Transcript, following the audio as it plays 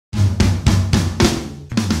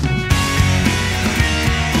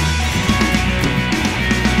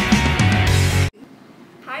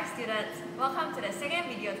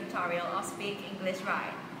tutorial of Speak English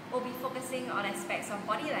Right. We'll be focusing on aspects of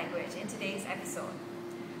body language in today's episode.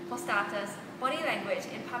 For starters, body language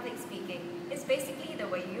in public speaking is basically the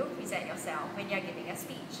way you present yourself when you're giving a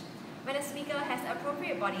speech. When a speaker has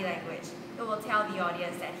appropriate body language, it will tell the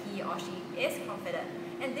audience that he or she is confident,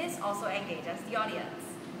 and this also engages the audience.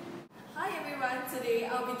 Hi everyone, today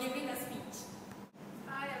I'll be giving a speech.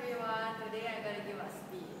 Hi everyone, today I'm going to give a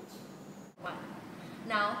speech. 1.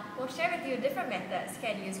 Now, we'll share with you different methods you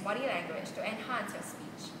can use body language to enhance your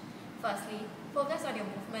speech. Firstly, focus on your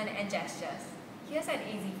movement and gestures. Here's an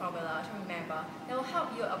easy formula to remember that will help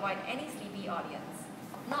you avoid any sleepy audience.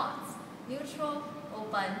 Nods: neutral,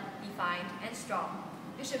 open, defined, and strong.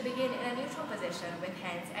 You should begin in a neutral position with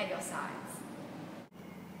hands at your sides.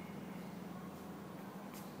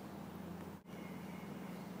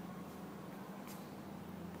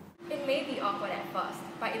 It may be awkward at first,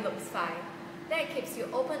 but it looks fine. That keeps you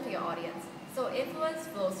open to your audience, so influence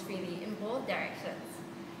flows freely in both directions.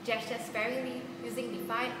 Gesture sparingly using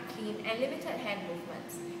defined, clean, and limited hand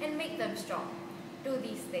movements, and make them strong. Do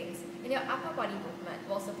these things, and your upper body movement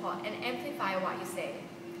will support and amplify what you say.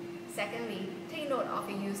 Secondly, take note of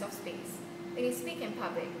your use of space. When you speak in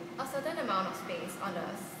public, a certain amount of space on the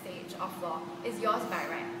stage or floor is yours by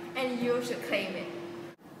right, and you should claim it.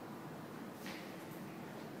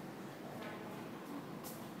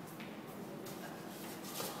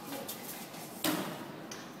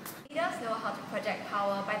 Leaders know how to project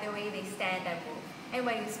power by the way they stand and move, and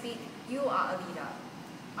when you speak, you are a leader.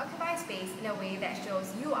 Occupy space in a way that shows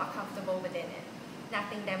you are comfortable within it.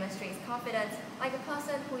 Nothing demonstrates confidence like a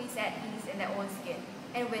person who is at ease in their own skin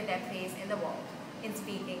and with their place in the world. In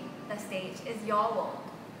speaking, the stage is your world.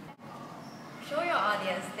 Show your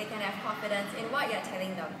audience they can have confidence in what you're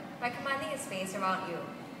telling them by commanding a space around you.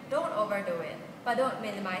 Don't overdo it, but don't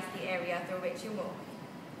minimize the area through which you move.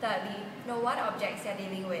 Thirdly, know what objects you're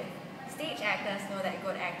dealing with. Stage actors know that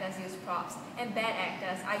good actors use props and bad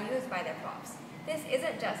actors are used by their props. This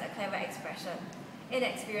isn't just a clever expression.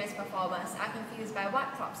 Inexperienced performers are confused by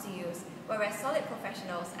what props to use, whereas solid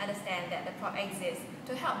professionals understand that the prop exists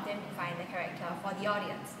to help them define the character for the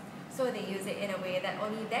audience, so they use it in a way that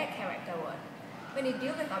only that character would. When you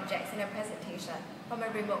deal with objects in a presentation, from a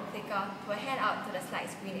remote clicker to a handout to the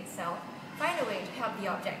slide screen itself, find a way to help the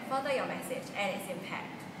object further your message and its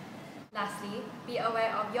impact. Lastly, be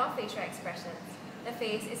aware of your facial expressions. The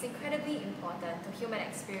face is incredibly important to human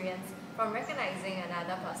experience, from recognizing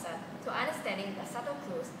another person to understanding the subtle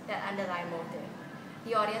clues that underlie motive.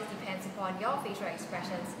 The audience depends upon your facial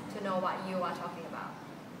expressions to know what you are talking about.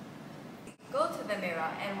 Go to the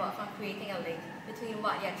mirror and work on creating a link between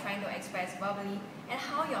what you're trying to express verbally and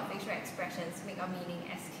how your facial expressions make a meaning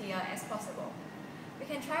as clear as possible. You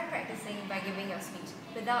can try practicing by giving your speech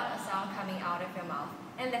without a sound coming out of your mouth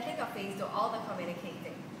and letting your face do all the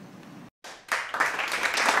communicating.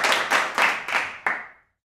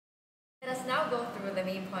 Let us now go through the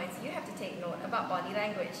main points you have to take note about body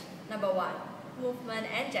language. Number 1, movement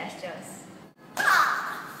and gestures.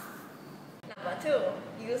 Number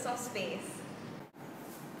 2, use of space.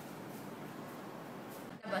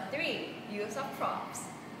 Number 3, use of props.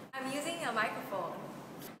 I'm using a microphone.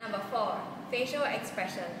 Number 4, facial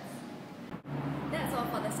expressions. That's all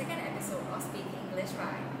for the second episode of Speak English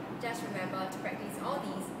Right. Just remember to practice all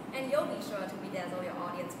these, and you'll be sure to bedazzle your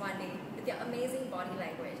audience one day with your amazing body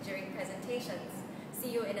language during presentations.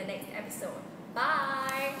 See you in the next episode.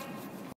 Bye!